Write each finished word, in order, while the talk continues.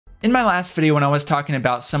In my last video, when I was talking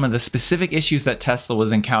about some of the specific issues that Tesla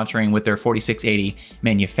was encountering with their 4680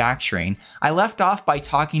 manufacturing, I left off by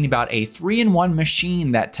talking about a 3-in-1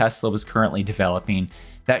 machine that Tesla was currently developing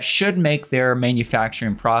that should make their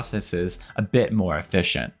manufacturing processes a bit more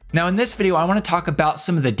efficient. Now in this video, I want to talk about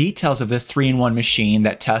some of the details of this 3-in-1 machine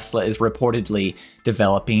that Tesla is reportedly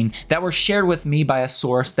developing that were shared with me by a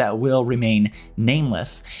source that will remain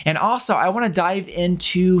nameless. And also I want to dive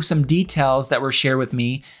into some details that were shared with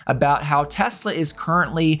me about how Tesla is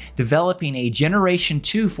currently developing a Generation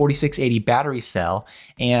 2 4680 battery cell.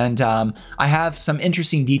 And I have some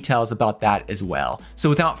interesting details about that as well. So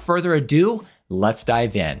without further ado, let's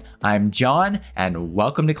dive in. I'm John and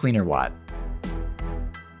welcome to Cleanerwatt.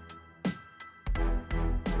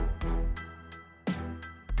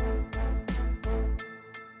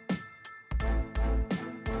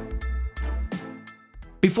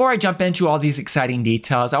 Before I jump into all these exciting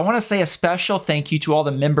details, I want to say a special thank you to all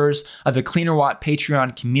the members of the Cleanerwatt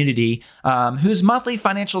Patreon community, whose monthly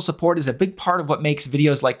financial support is a big part of what makes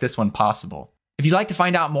videos like this one possible. If you'd like to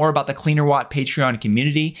find out more about the Cleanerwatt Patreon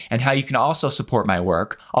community and how you can also support my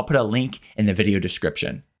work, I'll put a link in the video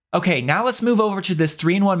description. Okay, now let's move over to this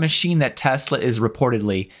 3-in-1 machine that Tesla is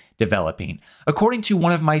reportedly developing. According to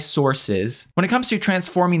one of my sources, when it comes to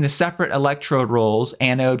transforming the separate electrode rolls,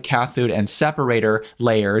 anode, cathode, and separator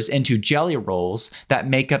layers into jelly rolls that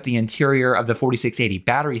make up the interior of the 4680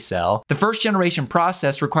 battery cell, the first generation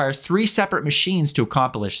process requires 3 separate machines to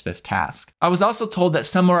accomplish this task. I was also told that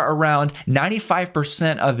somewhere around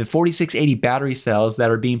 95% of the 4680 battery cells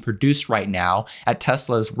that are being produced right now at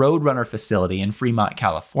Tesla's Roadrunner facility in Fremont,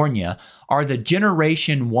 California, are the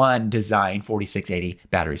Generation 1 design 4680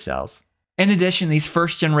 battery cells. In addition, these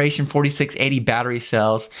first generation 4680 battery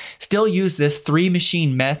cells still use this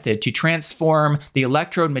 3-machine method to transform the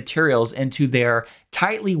electrode materials into their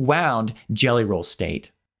tightly wound jelly roll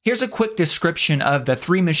state. Here's a quick description of the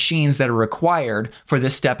 3 machines that are required for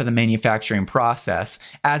this step of the manufacturing process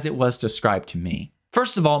as it was described to me.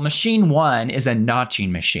 First of all, machine 1 is a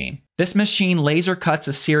notching machine. This machine laser cuts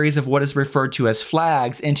a series of what is referred to as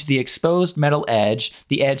flags into the exposed metal edge,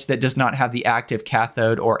 the edge that does not have the active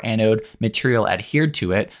cathode or anode material adhered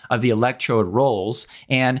to it, of the electrode rolls,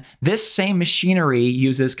 and this same machinery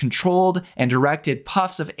uses controlled and directed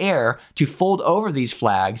puffs of air to fold over these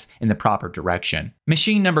flags in the proper direction.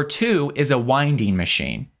 Machine number 2 is a winding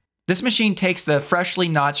machine. This machine takes the freshly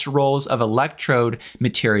notched rolls of electrode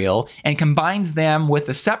material and combines them with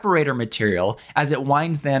the separator material as it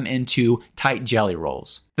winds them into tight jelly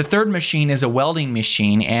rolls. The third machine is a welding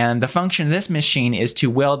machine, and the function of this machine is to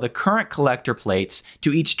weld the current collector plates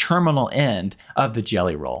to each terminal end of the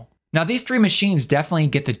jelly roll. Now, these 3 machines definitely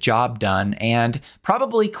get the job done and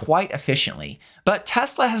probably quite efficiently, but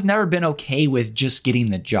Tesla has never been okay with just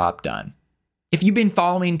getting the job done. If you've been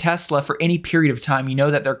following Tesla for any period of time, you know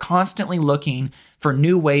that they're constantly looking for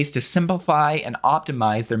new ways to simplify and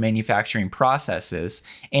optimize their manufacturing processes,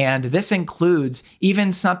 and this includes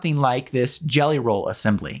even something like this jelly roll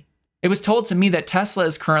assembly. It was told to me that Tesla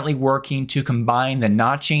is currently working to combine the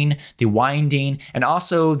notching, the winding, and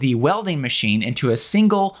also the welding machine into a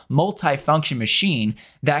single multi-function machine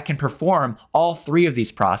that can perform all 3 of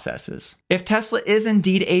these processes. If Tesla is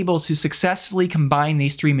indeed able to successfully combine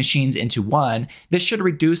these 3 machines into one, this should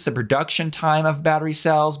reduce the production time of battery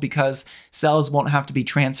cells because cells won't have to be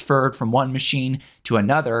transferred from one machine to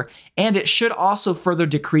another, and it should also further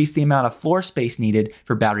decrease the amount of floor space needed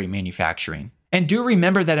for battery manufacturing. And do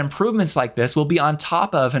remember that improvements like this will be on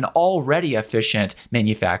top of an already efficient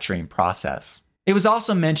manufacturing process. It was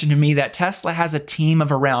also mentioned to me that Tesla has a team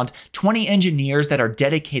of around 20 engineers that are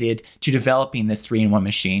dedicated to developing this 3-in-1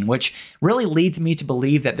 machine, which really leads me to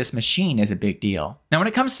believe that this machine is a big deal. Now, when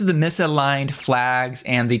it comes to the misaligned flags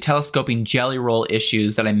and the telescoping jelly roll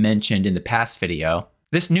issues that I mentioned in the past video,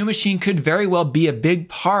 this new machine could very well be a big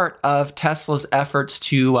part of Tesla's efforts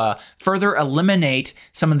to further eliminate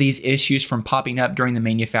some of these issues from popping up during the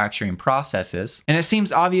manufacturing processes. And it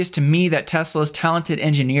seems obvious to me that Tesla's talented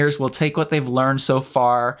engineers will take what they've learned so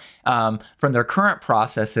far from their current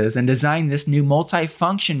processes and design this new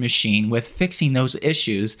multi-function machine with fixing those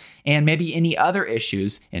issues and maybe any other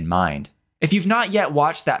issues in mind. If you've not yet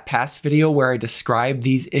watched that past video where I described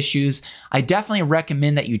these issues, I definitely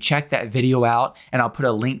recommend that you check that video out, and I'll put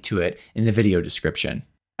a link to it in the video description.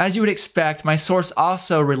 As you would expect, my source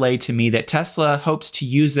also relayed to me that Tesla hopes to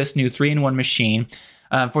use this new 3-in-1 machine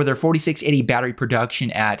for their 4680 battery production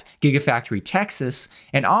at Gigafactory Texas,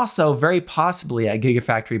 and also very possibly at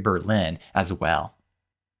Gigafactory Berlin as well.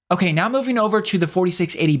 Okay, now moving over to the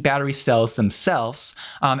 4680 battery cells themselves.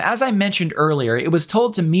 As I mentioned earlier, it was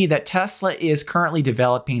told to me that Tesla is currently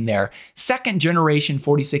developing their second generation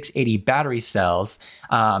 4680 battery cells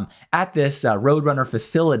at this Roadrunner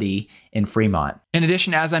facility in Fremont. In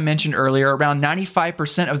addition, as I mentioned earlier, around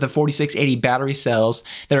 95% of the 4680 battery cells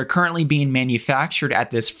that are currently being manufactured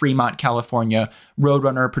at this Fremont, California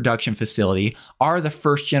Roadrunner production facility are the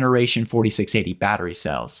first generation 4680 battery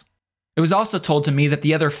cells. It was also told to me that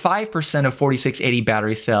the other 5% of 4680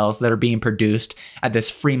 battery cells that are being produced at this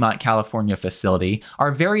Fremont, California facility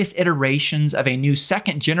are various iterations of a new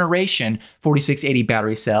second generation 4680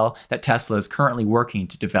 battery cell that Tesla is currently working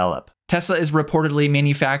to develop. Tesla is reportedly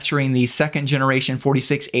manufacturing the second generation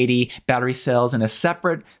 4680 battery cells in a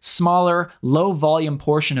separate, smaller, low volume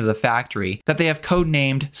portion of the factory that they have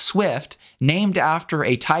codenamed Swift, named after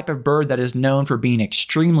a type of bird that is known for being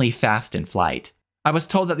extremely fast in flight. I was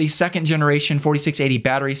told that these second generation 4680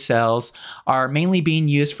 battery cells are mainly being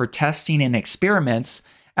used for testing and experiments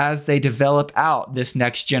as they develop out this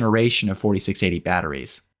next generation of 4680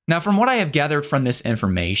 batteries. Now, from what I have gathered from this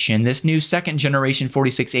information, this new second generation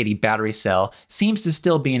 4680 battery cell seems to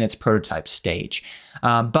still be in its prototype stage.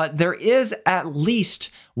 But there is at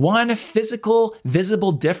least one physical,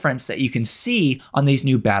 visible difference that you can see on these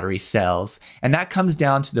new battery cells, and that comes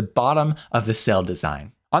down to the bottom of the cell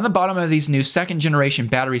design. On the bottom of these new second generation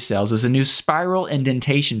battery cells is a new spiral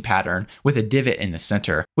indentation pattern with a divot in the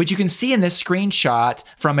center, which you can see in this screenshot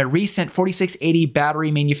from a recent 4680 battery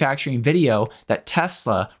manufacturing video that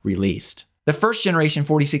Tesla released. The first generation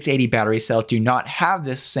 4680 battery cells do not have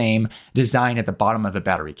this same design at the bottom of the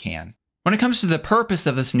battery can. When it comes to the purpose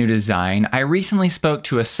of this new design, I recently spoke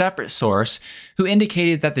to a separate source who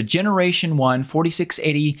indicated that the Generation 1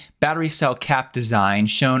 4680 battery cell cap design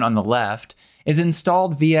shown on the left is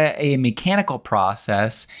installed via a mechanical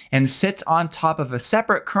process and sits on top of a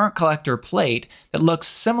separate current collector plate that looks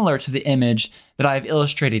similar to the image that I've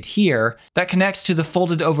illustrated here that connects to the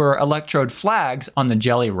folded over electrode flags on the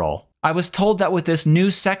jelly roll. I was told that with this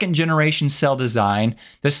new second generation cell design,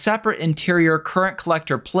 the separate interior current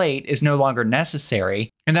collector plate is no longer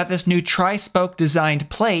necessary, and that this new tri-spoke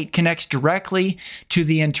designed plate connects directly to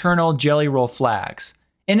the internal jelly roll flags.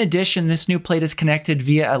 In addition, this new plate is connected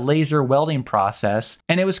via a laser welding process,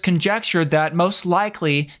 and it was conjectured that most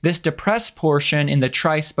likely this depressed portion in the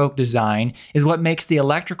tri-spoke design is what makes the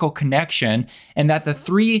electrical connection, and that the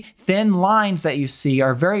three thin lines that you see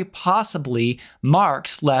are very possibly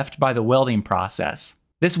marks left by the welding process.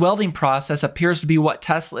 This welding process appears to be what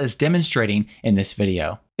Tesla is demonstrating in this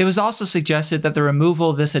video. It was also suggested that the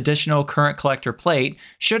removal of this additional current collector plate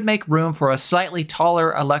should make room for a slightly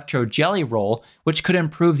taller electrode jelly roll, which could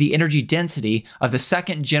improve the energy density of the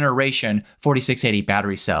second generation 4680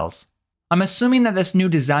 battery cells. I'm assuming that this new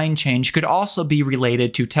design change could also be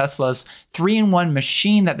related to Tesla's 3-in-1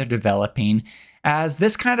 machine that they're developing, as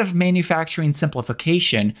this kind of manufacturing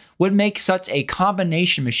simplification would make such a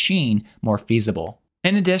combination machine more feasible.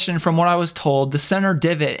 In addition, from what I was told, the center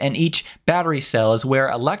divot in each battery cell is where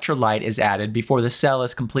electrolyte is added before the cell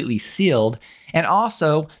is completely sealed, and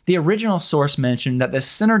also the original source mentioned that the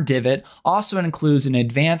center divot also includes an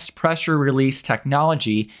advanced pressure release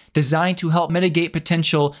technology designed to help mitigate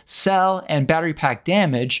potential cell and battery pack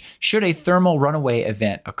damage should a thermal runaway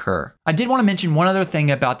event occur. I did want to mention one other thing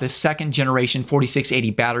about this second generation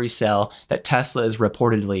 4680 battery cell that Tesla is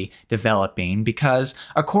reportedly developing, because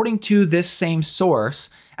according to this same source,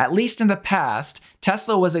 at least in the past,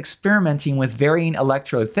 Tesla was experimenting with varying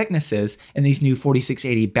electrode thicknesses in these new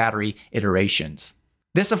 4680 battery iterations.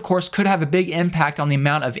 This, of course, could have a big impact on the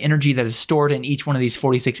amount of energy that is stored in each one of these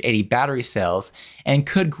 4680 battery cells, and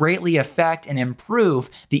could greatly affect and improve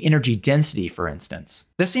the energy density, for instance.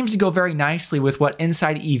 This seems to go very nicely with what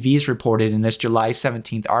Inside EVs reported in this July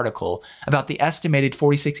 17th article about the estimated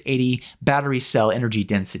 4680 battery cell energy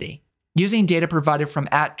density. Using data provided from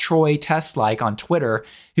 @TroyTestlike on Twitter,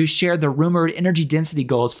 who shared the rumored energy density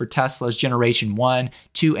goals for Tesla's Generation 1,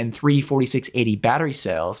 2, and 3 4680 battery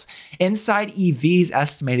cells, Inside EVs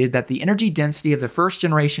estimated that the energy density of the first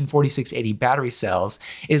generation 4680 battery cells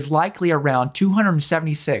is likely around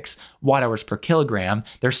 276 watt-hours per kilogram.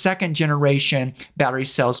 Their second generation battery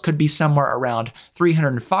cells could be somewhere around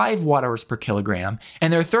 305 watt-hours per kilogram,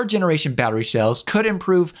 and their third generation battery cells could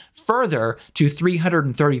improve further to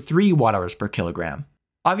 333 watt-hours per kilogram.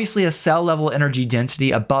 Obviously, a cell level energy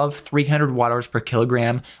density above 300 watt-hours per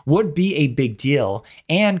kilogram would be a big deal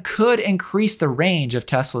and could increase the range of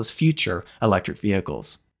Tesla's future electric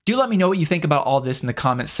vehicles. Do let me know what you think about all this in the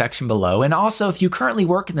comments section below. And also, if you currently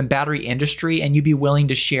work in the battery industry and you'd be willing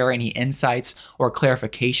to share any insights or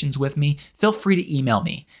clarifications with me, feel free to email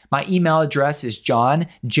me. My email address is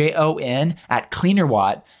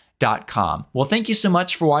john@cleanerwatt.com. Well, thank you so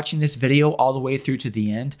much for watching this video all the way through to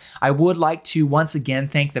the end. I would like to once again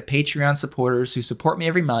thank the Patreon supporters who support me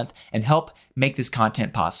every month and help make this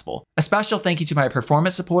content possible. A special thank you to my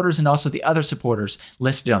performance supporters and also the other supporters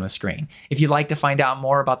listed on the screen. If you'd like to find out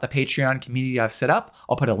more about the Patreon community I've set up,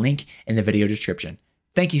 I'll put a link in the video description.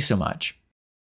 Thank you so much.